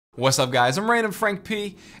What's up guys, I'm randomfrankp,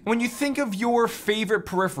 and when you think of your favorite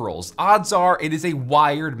peripherals, odds are it is a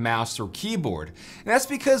wired mouse or keyboard. And that's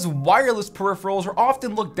because wireless peripherals are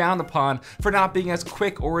often looked down upon for not being as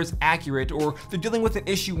quick or as accurate, or they're dealing with an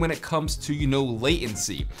issue when it comes to,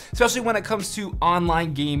 latency, especially when it comes to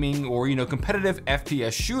online gaming or, competitive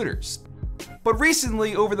FPS shooters. But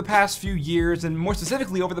recently, over the past few years, and more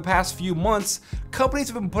specifically over the past few months, companies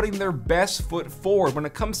have been putting their best foot forward when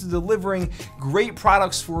it comes to delivering great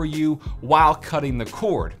products for you while cutting the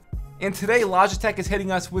cord. And today, Logitech is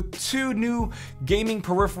hitting us with two new gaming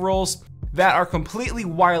peripherals that are completely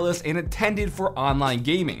wireless and intended for online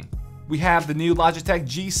gaming. We have the new Logitech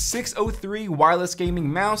G603 wireless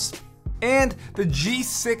gaming mouse and the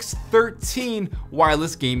G613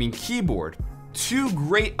 wireless gaming keyboard. Two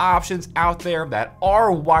great options out there that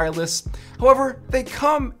are wireless, however, they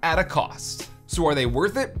come at a cost. So are they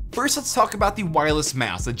worth it? First, let's talk about the wireless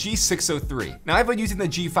mouse, the G603. Now, I've been using the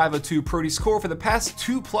G502 Proteus Core for the past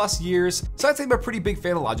 2+ years, so I'd say I'm a pretty big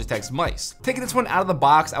fan of Logitech's mice. Taking this one out of the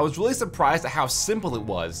box, I was really surprised at how simple it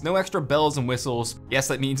was. No extra bells and whistles. Yes,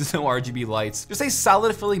 that means no RGB lights. Just a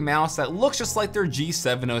solid filling mouse that looks just like their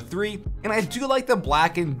G703, and I do like the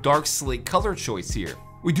black and dark slate color choice here.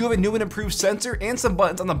 We do have a new and improved sensor and some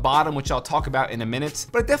buttons on the bottom, which I'll talk about in a minute,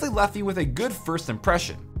 but it definitely left me with a good first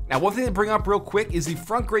impression. Now, one thing to bring up real quick is the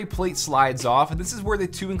front gray plate slides off, and this is where the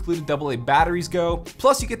two included AA batteries go.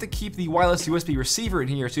 Plus, you get to keep the wireless USB receiver in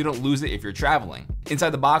here so you don't lose it if you're traveling. Inside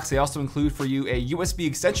the box, they also include for you a USB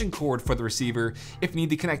extension cord for the receiver if you need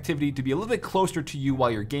the connectivity to be a little bit closer to you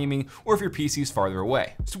while you're gaming, or if your PC is farther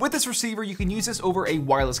away. So with this receiver, you can use this over a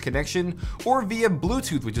wireless connection or via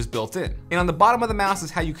Bluetooth, which is built in. And on the bottom of the mouse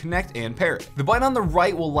is how you connect and pair it. The button on the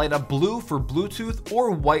right will light up blue for Bluetooth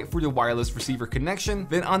or white for the wireless receiver connection.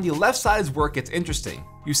 Then on the left side is where it gets interesting.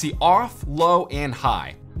 You see off, low, and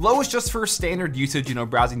high. Low is just for standard usage,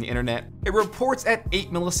 browsing the internet. It reports at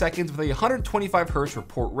 8 milliseconds with a 125 Hz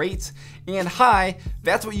report rate. And high,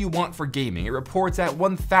 that's what you want for gaming. It reports at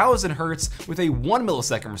 1000 Hz with a 1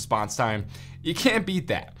 millisecond response time. You can't beat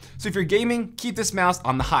that. So if you're gaming, keep this mouse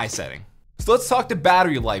on the high setting. So let's talk to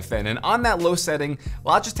battery life then, and on that low setting,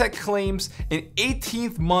 Logitech claims an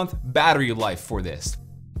 18th month battery life for this.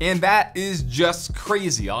 And that is just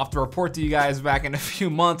crazy. I'll have to report to you guys back in a few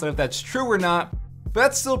months on if that's true or not. But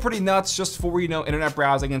that's still pretty nuts just for, internet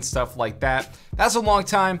browsing and stuff like that. That's a long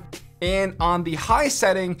time. And on the high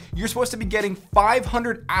setting, you're supposed to be getting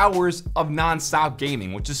 500 hours of non-stop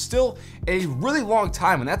gaming, which is still a really long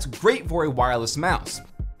time, and that's great for a wireless mouse.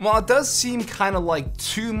 While it does seem kind of like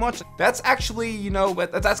too much, that's actually,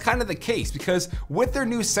 that's kind of the case, because with their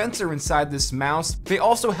new sensor inside this mouse, they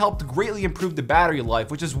also helped greatly improve the battery life,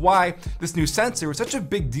 which is why this new sensor is such a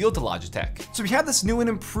big deal to Logitech. So we have this new and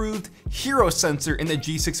improved Hero sensor in the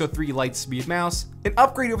G603 Lightspeed mouse, an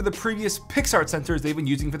upgrade over the previous Pixart sensors they've been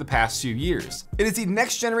using for the past few years. It is the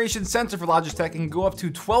next generation sensor for Logitech and can go up to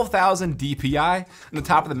 12,000 DPI. On the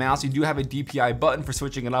top of the mouse, you do have a DPI button for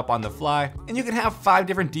switching it up on the fly, and you can have 5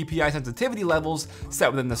 different DPI sensitivity levels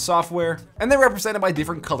set within the software, and they're represented by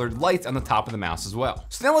different colored lights on the top of the mouse as well.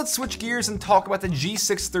 So now let's switch gears and talk about the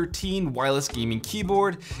G613 wireless gaming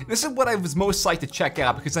keyboard. And this is what I was most psyched to check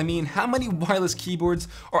out, because how many wireless keyboards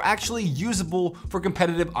are actually usable for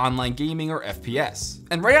competitive online gaming or FPS?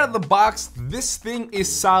 And right out of the box, this thing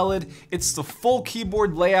is solid. It's the full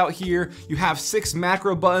keyboard layout here. You have 6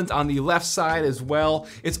 macro buttons on the left side as well.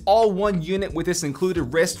 It's all one unit with this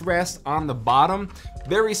included wrist rest on the bottom.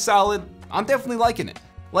 Very solid. I'm definitely liking it.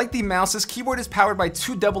 Like the mouse, this keyboard is powered by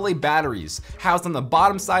 2 AA batteries housed on the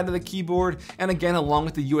bottom side of the keyboard, and again, along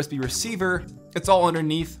with the USB receiver, it's all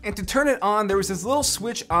underneath. And to turn it on, there was this little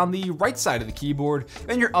switch on the right side of the keyboard,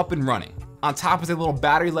 and you're up and running. On top is a little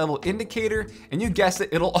battery level indicator, and you guessed it,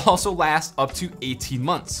 it'll also last up to 18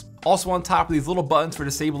 months. Also on top of these little buttons for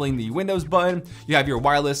disabling the Windows button, you have your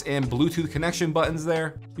wireless and Bluetooth connection buttons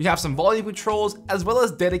there. You have some volume controls, as well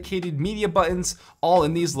as dedicated media buttons, all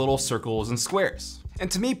in these little circles and squares. And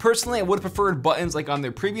to me personally, I would have preferred buttons like on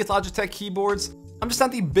their previous Logitech keyboards. I'm just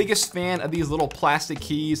not the biggest fan of these little plastic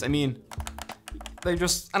keys. They're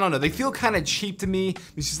just, I don't know, they feel kind of cheap to me,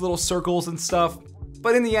 these little circles and stuff.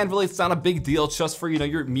 But in the end, really, it's not a big deal. It's just for,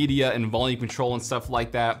 your media and volume control and stuff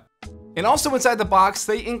like that. And also inside the box,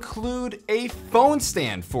 they include a phone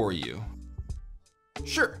stand for you.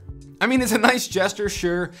 Sure. It's a nice gesture,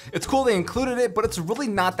 sure. It's cool they included it, but it's really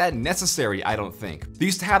not that necessary, I don't think. They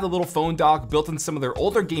used to have the little phone dock built in some of their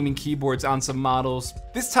older gaming keyboards on some models.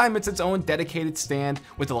 This time it's its own dedicated stand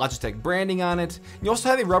with the Logitech branding on it. You also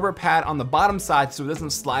have a rubber pad on the bottom side so it doesn't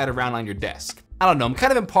slide around on your desk. I don't know, I'm kind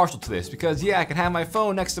of impartial to this because yeah, I can have my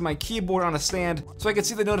phone next to my keyboard on a stand so I can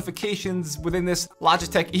see the notifications within this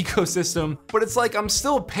Logitech ecosystem, but it's like I'm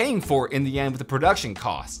still paying for it in the end with the production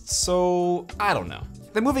costs, so I don't know.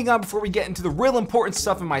 Then moving on, before we get into the real important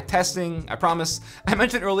stuff in my testing, I promise, I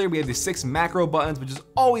mentioned earlier we have the 6 macro buttons, which is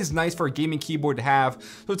always nice for a gaming keyboard to have,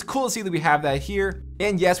 so it's cool to see that we have that here.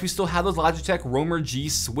 And yes, we still have those Logitech Roamer G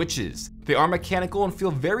switches. They are mechanical and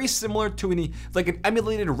feel very similar to an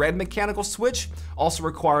emulated red mechanical switch, also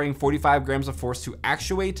requiring 45 grams of force to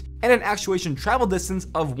actuate, and an actuation travel distance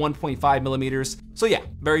of 1.5 millimeters. So yeah,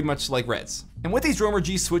 very much like reds. And with these Roamer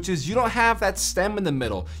G switches, you don't have that stem in the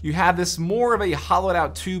middle. You have this more of a hollowed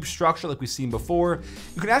out tube structure like we've seen before.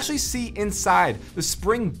 You can actually see inside the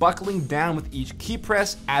spring buckling down with each key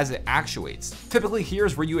press as it actuates. Typically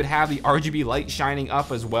here's where you would have the RGB light shining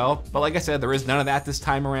up as well, but like I said, there is none of that this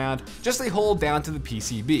time around, just a hole down to the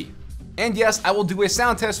PCB. And yes, I will do a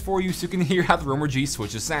sound test for you so you can hear how the Roamer G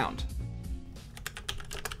switches sound.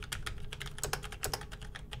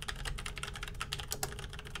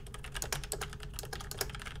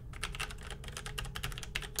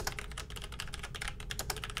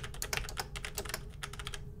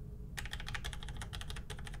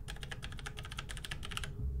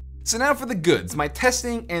 So now for the goods, my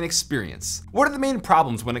testing and experience. What are the main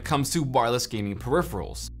problems when it comes to wireless gaming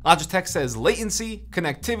peripherals? Logitech says latency,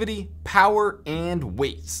 connectivity, power, and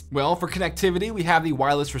weight. Well, for connectivity, we have the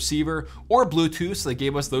wireless receiver or Bluetooth, so they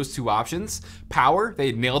gave us those two options. Power,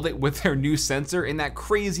 they nailed it with their new sensor and that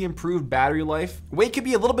crazy improved battery life. Weight could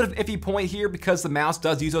be a little bit of an iffy point here because the mouse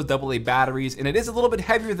does use those AA batteries and it is a little bit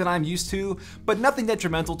heavier than I'm used to, but nothing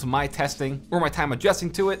detrimental to my testing or my time adjusting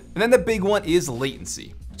to it. And then the big one is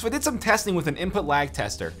latency. So I did some testing with an input lag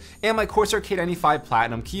tester and my Corsair K95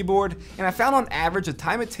 Platinum keyboard, and I found on average the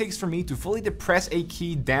time it takes for me to fully depress a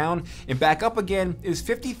key down and back up again is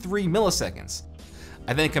 53 milliseconds.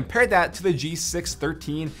 I then compared that to the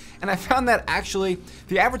G613 and I found that actually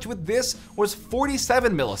the average with this was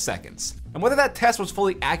 47 milliseconds. And whether that test was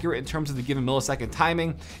fully accurate in terms of the given millisecond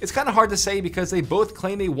timing, it's kind of hard to say because they both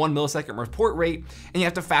claim a 1 millisecond report rate and you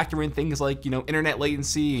have to factor in things like, internet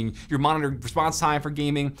latency and your monitor response time for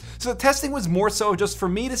gaming. So the testing was more so just for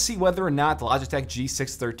me to see whether or not the Logitech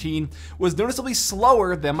G613 was noticeably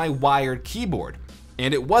slower than my wired keyboard.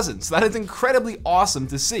 And it wasn't, so that is incredibly awesome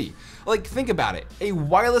to see. Like, think about it, a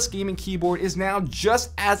wireless gaming keyboard is now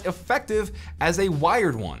just as effective as a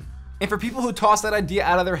wired one. And for people who tossed that idea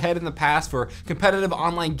out of their head in the past for competitive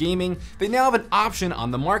online gaming, they now have an option on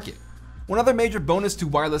the market. One other major bonus to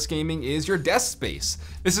wireless gaming is your desk space.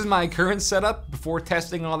 This is my current setup before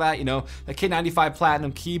testing all that, the K95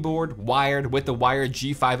 Platinum keyboard wired with the wired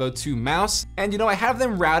G502 mouse. And I have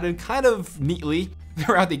them routed kind of neatly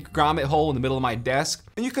throughout the grommet hole in the middle of my desk.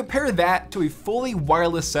 And you compare that to a fully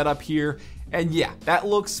wireless setup here, and yeah, that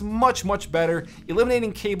looks much, much better.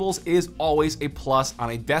 Eliminating cables is always a plus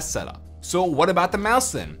on a desk setup. So what about the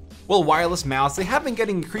mouse then? Well, wireless mouse, they have been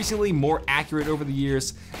getting increasingly more accurate over the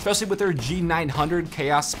years, especially with their G900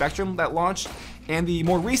 Chaos Spectrum that launched, and the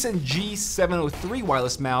more recent G703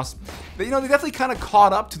 wireless mouse. They definitely kind of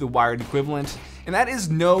caught up to the wired equivalent, and that is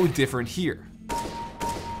no different here.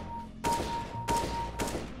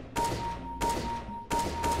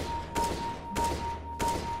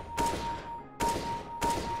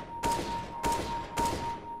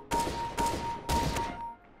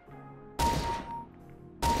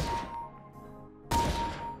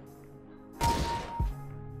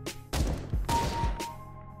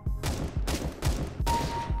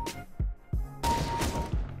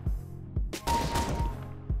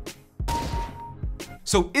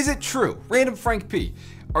 So is it true, Random Frank P,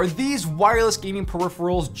 are these wireless gaming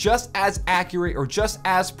peripherals just as accurate or just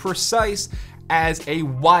as precise as a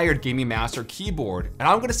wired gaming mouse or keyboard? And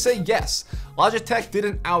I'm gonna say yes. Logitech did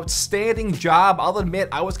an outstanding job. I'll admit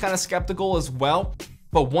I was kind of skeptical as well.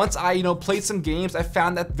 But once I, played some games, I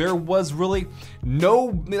found that there was really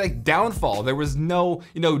no downfall. There was no,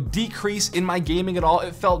 decrease in my gaming at all.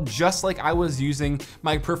 It felt just like I was using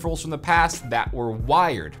my peripherals from the past that were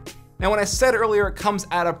wired. Now, when I said earlier it comes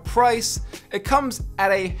at a price, it comes at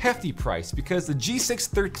a hefty price because the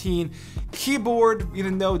G613 keyboard,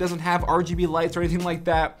 even though it doesn't have RGB lights or anything like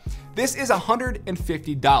that, this is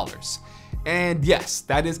 $150. And yes,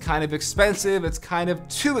 that is kind of expensive. It's kind of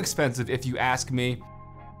too expensive if you ask me,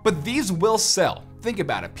 but these will sell. Think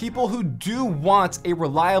about it. People who do want a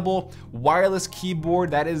reliable wireless keyboard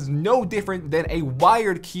that is no different than a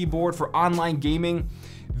wired keyboard for online gaming,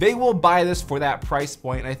 they will buy this for that price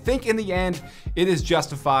point. And I think in the end, it is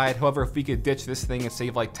justified. However, if we could ditch this thing and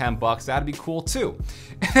save like 10 bucks, that'd be cool too.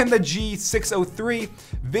 And the G603,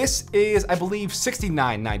 this is, I believe,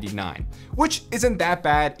 $69.99, which isn't that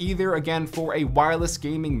bad either. Again, for a wireless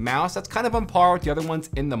gaming mouse, that's kind of on par with the other ones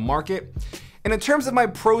in the market. And in terms of my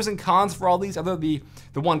pros and cons for all these, other than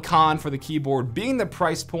the one con for the keyboard being the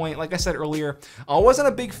price point, like I said earlier, I wasn't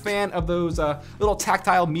a big fan of those little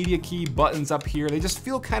tactile media key buttons up here. They just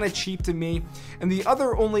feel kind of cheap to me. And the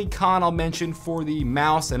other only con I'll mention for the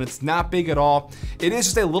mouse, and it's not big at all, it is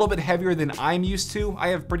just a little bit heavier than I'm used to. I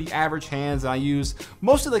have pretty average hands and I use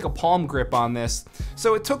mostly like a palm grip on this.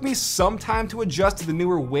 So it took me some time to adjust to the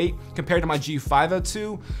newer weight compared to my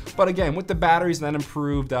G502. But again, with the batteries and then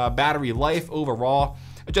improved battery life overall,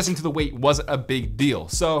 adjusting to the weight wasn't a big deal.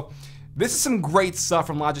 So this is some great stuff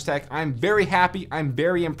from Logitech. I'm very happy, I'm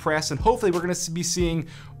very impressed, and hopefully we're gonna be seeing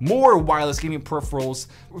more wireless gaming peripherals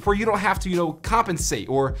where you don't have to, compensate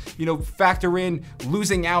or, factor in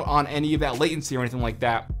losing out on any of that latency or anything like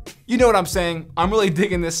that. You know what I'm saying? I'm really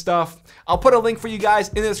digging this stuff. I'll put a link for you guys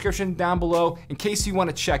in the description down below in case you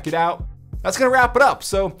wanna check it out. That's gonna wrap it up.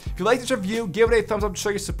 So if you like this review, give it a thumbs up to show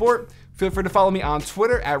your support. Feel free to follow me on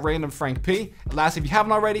Twitter at randomfrankp. And lastly, if you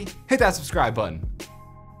haven't already, hit that subscribe button.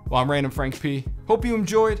 Well, I'm randomfrankp. Hope you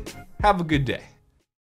enjoyed. Have a good day.